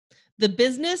The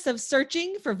Business of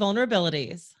Searching for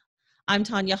Vulnerabilities. I'm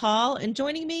Tanya Hall, and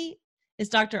joining me is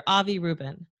Dr. Avi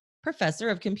Rubin, professor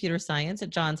of computer science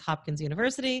at Johns Hopkins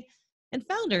University and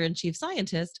founder and chief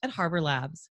scientist at Harbor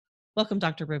Labs. Welcome,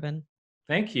 Dr. Rubin.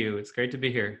 Thank you. It's great to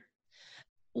be here.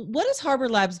 What does Harbor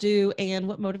Labs do, and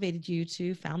what motivated you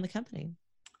to found the company?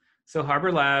 So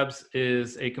Harbor Labs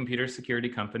is a computer security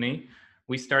company.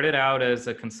 We started out as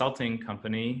a consulting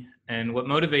company, and what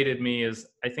motivated me is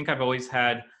I think I've always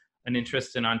had an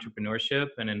interest in entrepreneurship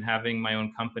and in having my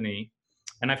own company.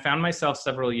 And I found myself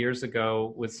several years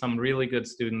ago with some really good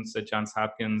students at Johns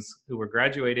Hopkins who were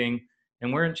graduating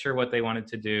and weren't sure what they wanted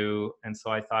to do. And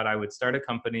so I thought I would start a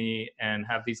company and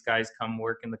have these guys come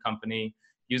work in the company,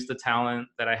 use the talent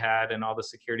that I had and all the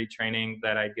security training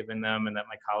that I'd given them and that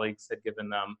my colleagues had given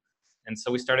them. And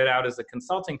so we started out as a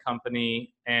consulting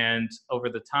company, and over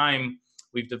the time,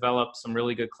 we've developed some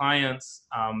really good clients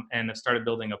and have started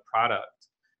building a product.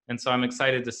 And so I'm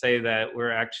excited to say that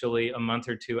we're actually a month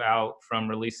or two out from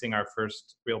releasing our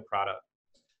first real product.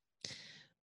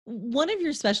 One of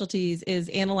your specialties is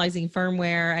analyzing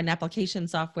firmware and application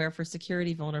software for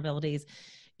security vulnerabilities.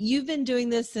 You've been doing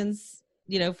this since,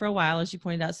 for a while, as you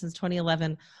pointed out, since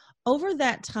 2011. Over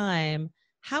that time,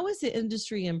 how has the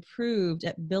industry improved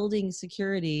at building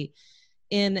security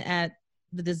at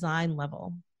the design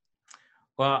level?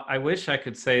 Well, I wish I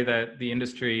could say that the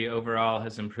industry overall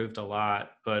has improved a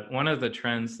lot, but one of the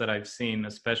trends that I've seen,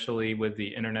 especially with the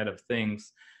Internet of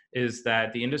Things, is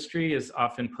that the industry is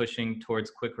often pushing towards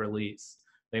quick release.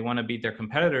 They want to beat their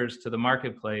competitors to the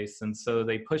marketplace, and so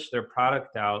they push their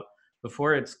product out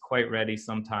before it's quite ready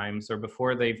sometimes, or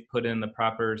before they've put in the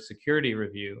proper security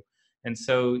review. And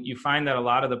so you find that a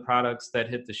lot of the products that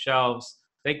hit the shelves,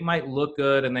 they might look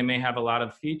good and they may have a lot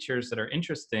of features that are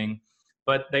interesting,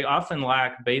 but they often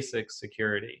lack basic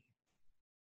security.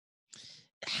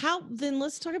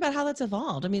 Let's talk about how that's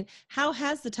evolved. I mean, how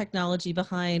has the technology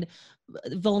behind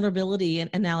vulnerability and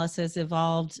analysis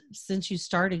evolved since you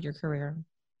started your career?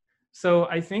 So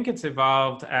I think it's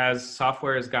evolved as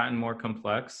software has gotten more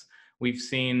complex. We've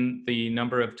seen the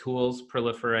number of tools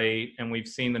proliferate, and we've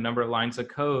seen the number of lines of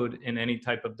code in any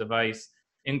type of device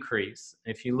increase.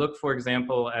 If you look, for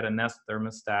example, at a Nest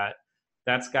thermostat,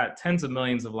 that's got tens of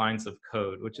millions of lines of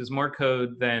code, which is more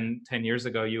code than 10 years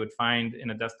ago you would find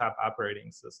in a desktop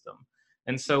operating system.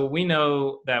 And so we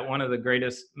know that one of the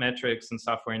greatest metrics in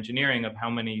software engineering of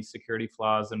how many security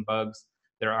flaws and bugs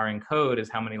there are in code is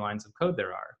how many lines of code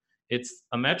there are. It's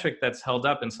a metric that's held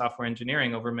up in software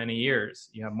engineering over many years.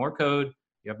 You have more code,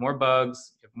 you have more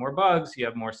bugs, you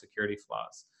have more security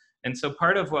flaws. And so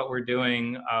part of what we're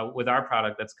doing with our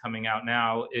product that's coming out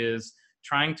now is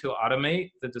trying to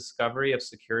automate the discovery of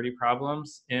security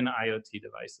problems in IoT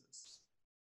devices.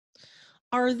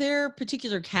 Are there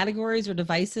particular categories or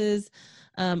devices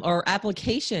or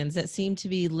applications that seem to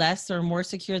be less or more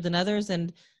secure than others?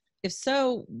 And if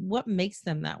so, what makes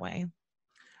them that way?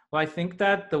 Well, I think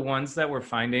that the ones that we're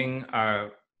finding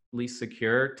are least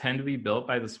secure tend to be built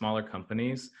by the smaller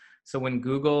companies. So when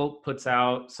Google puts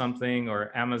out something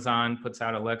or Amazon puts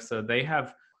out Alexa, they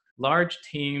have large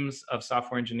teams of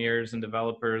software engineers and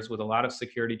developers with a lot of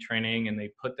security training, and they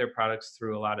put their products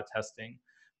through a lot of testing.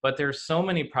 But there's so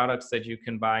many products that you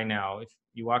can buy now. If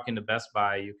you walk into Best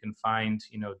Buy, you can find,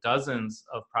 dozens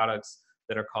of products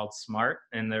that are called smart,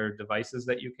 and they're devices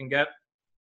that you can get.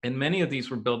 And many of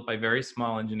these were built by very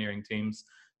small engineering teams.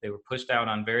 They were pushed out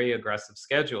on very aggressive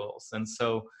schedules. And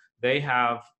so they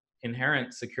have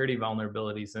inherent security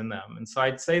vulnerabilities in them. And so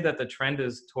I'd say that the trend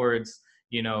is towards,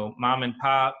 mom and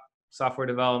pop software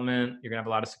development. You're gonna have a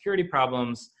lot of security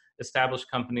problems. Established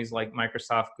companies like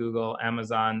Microsoft, Google,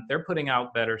 Amazon, they're putting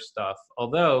out better stuff.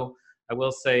 Although I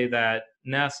will say that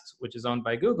Nest, which is owned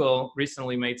by Google,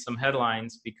 recently made some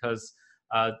headlines because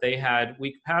they had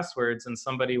weak passwords and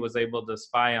somebody was able to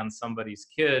spy on somebody's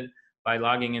kid by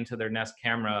logging into their Nest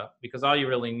camera, because all you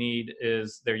really need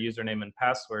is their username and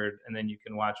password, and then you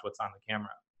can watch what's on the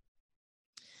camera.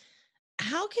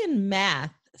 How can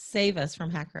math save us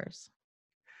from hackers?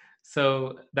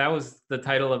 So that was the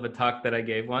title of a talk that I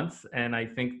gave once, and I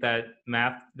think that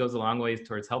math goes a long ways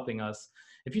towards helping us.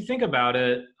 If you think about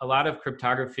it, a lot of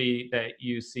cryptography that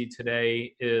you see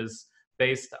today is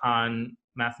based on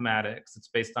mathematics. It's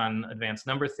based on advanced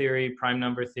number theory, prime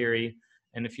number theory.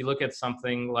 And if you look at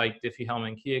something like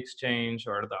Diffie-Hellman key exchange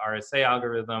or the RSA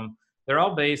algorithm, they're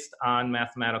all based on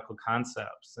mathematical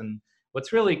concepts. And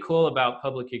what's really cool about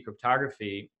public key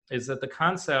cryptography is that the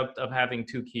concept of having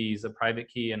two keys, a private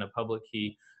key and a public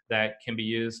key that can be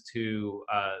used to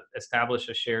establish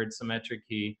a shared symmetric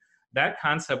key, that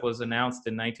concept was announced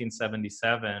in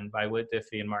 1977 by Whit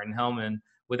Diffie and Martin Hellman,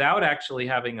 without actually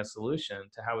having a solution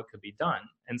to how it could be done.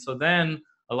 And so then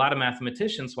a lot of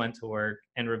mathematicians went to work,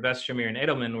 and Rivest, Shamir, and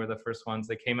Edelman were the first ones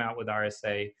that came out with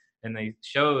RSA, and they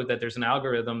showed that there's an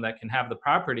algorithm that can have the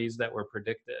properties that were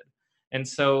predicted. And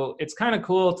so it's kind of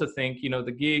cool to think,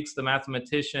 the geeks, the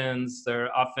mathematicians, they're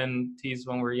often teased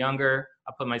when we're younger.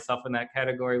 I'll put myself in that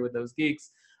category with those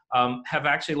geeks, have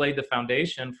actually laid the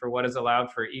foundation for what is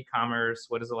allowed for e-commerce,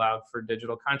 what is allowed for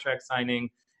digital contract signing,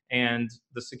 and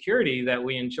the security that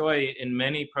we enjoy in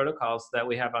many protocols that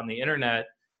we have on the internet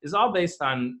is all based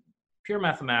on pure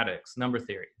mathematics, number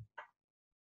theory.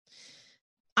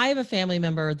 I have a family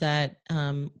member that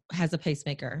has a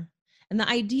pacemaker, and the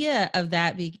idea of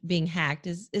that being hacked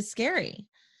is scary,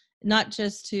 not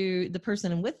just to the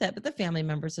person with it, but the family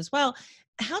members as well.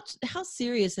 How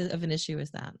serious of an issue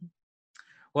is that?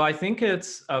 Well, I think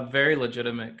it's a very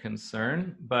legitimate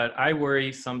concern, but I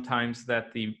worry sometimes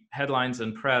that the headlines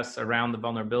and press around the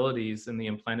vulnerabilities in the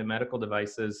implanted medical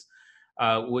devices,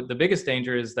 the biggest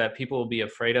danger is that people will be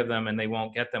afraid of them and they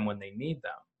won't get them when they need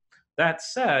them. That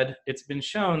said, it's been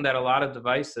shown that a lot of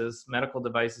devices, medical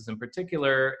devices in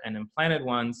particular, and implanted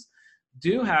ones,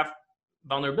 do have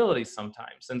vulnerabilities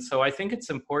sometimes. And so I think it's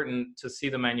important to see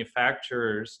the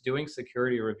manufacturers doing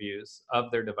security reviews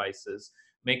of their devices,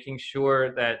 making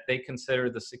sure that they consider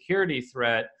the security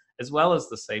threat as well as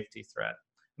the safety threat.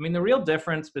 I mean, the real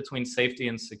difference between safety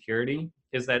and security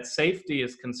is that safety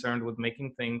is concerned with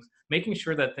making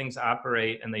sure that things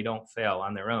operate and they don't fail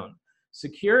on their own.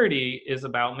 Security is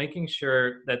about making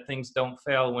sure that things don't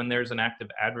fail when there's an active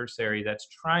adversary that's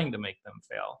trying to make them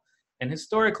fail. And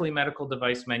historically, medical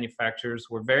device manufacturers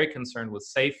were very concerned with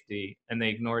safety and they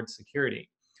ignored security.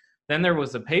 Then there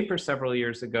was a paper several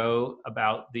years ago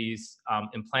about these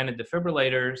implanted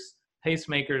defibrillators,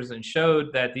 pacemakers, and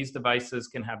showed that these devices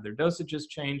can have their dosages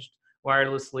changed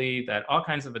wirelessly, that all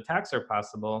kinds of attacks are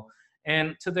possible.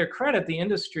 And to their credit, the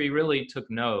industry really took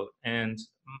note. And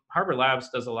Harbor Labs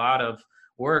does a lot of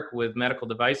work with medical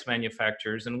device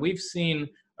manufacturers, and we've seen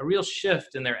a real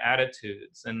shift in their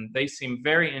attitudes. And they seem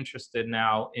very interested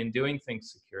now in doing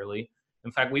things securely.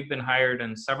 In fact, we've been hired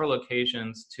on several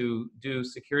occasions to do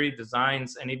security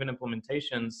designs and even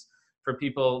implementations for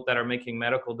people that are making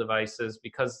medical devices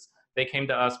because they came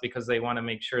to us because they want to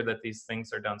make sure that these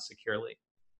things are done securely.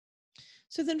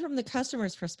 So then from the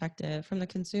customer's perspective, from the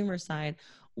consumer side,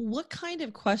 what kind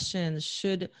of questions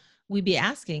should we be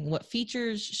asking? What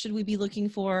features should we be looking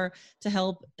for to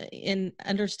help in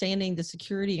understanding the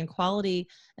security and quality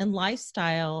and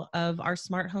lifestyle of our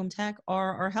smart home tech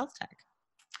or our health tech?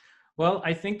 Well,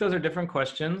 I think those are different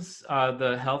questions,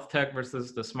 the health tech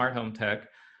versus the smart home tech.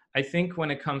 I think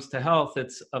when it comes to health,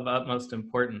 it's of utmost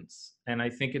importance. And I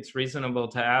think it's reasonable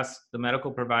to ask the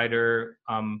medical provider,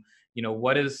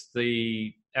 what is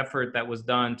the effort that was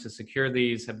done to secure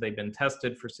these? Have they been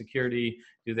tested for security?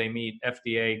 Do they meet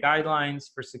FDA guidelines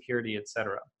for security, et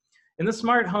cetera? In the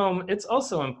smart home, it's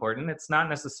also important. It's not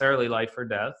necessarily life or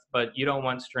death, but you don't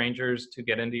want strangers to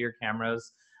get into your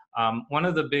cameras. One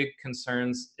of the big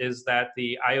concerns is that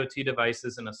the IoT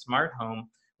devices in a smart home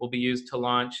will be used to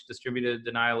launch distributed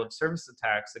denial of service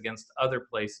attacks against other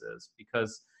places,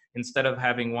 because instead of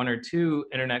having one or two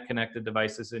internet connected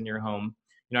devices in your home,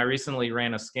 I recently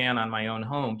ran a scan on my own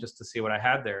home just to see what I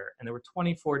had there, and there were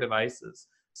 24 devices,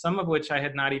 some of which I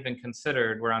had not even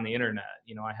considered were on the internet.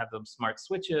 I have the smart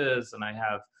switches, and I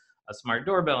have a smart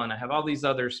doorbell, and I have all these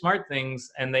other smart things,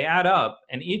 and they add up,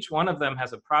 and each one of them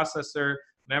has a processor,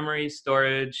 memory,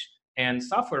 storage, and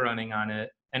software running on it.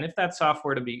 And if that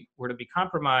software were to be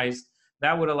compromised,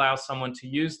 that would allow someone to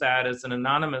use that as an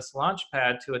anonymous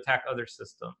launchpad to attack other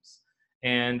systems.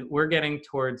 And we're getting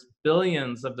towards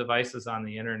billions of devices on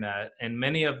the internet, and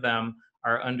many of them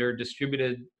are under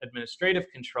distributed administrative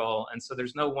control. And so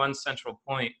there's no one central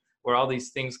point where all these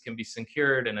things can be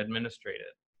secured and administrated.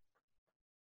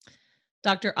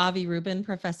 Dr. Avi Rubin,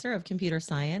 professor of computer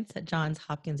science at Johns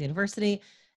Hopkins University,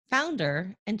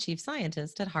 founder and chief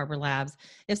scientist at Harbor Labs.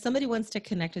 If somebody wants to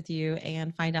connect with you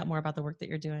and find out more about the work that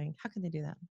you're doing, how can they do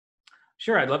that?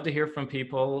 Sure, I'd love to hear from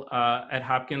people. At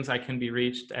Hopkins, I can be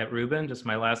reached at Rubin, just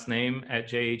my last name, at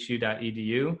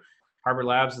jhu.edu. Harbor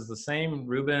Labs is the same,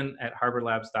 Rubin at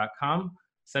harborlabs.com.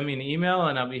 Send me an email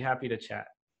and I'll be happy to chat.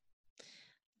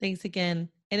 Thanks again.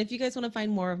 And if you guys want to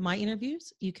find more of my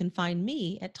interviews, you can find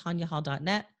me at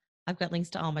tanyahall.net. I've got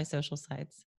links to all my social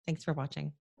sites. Thanks for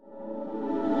watching.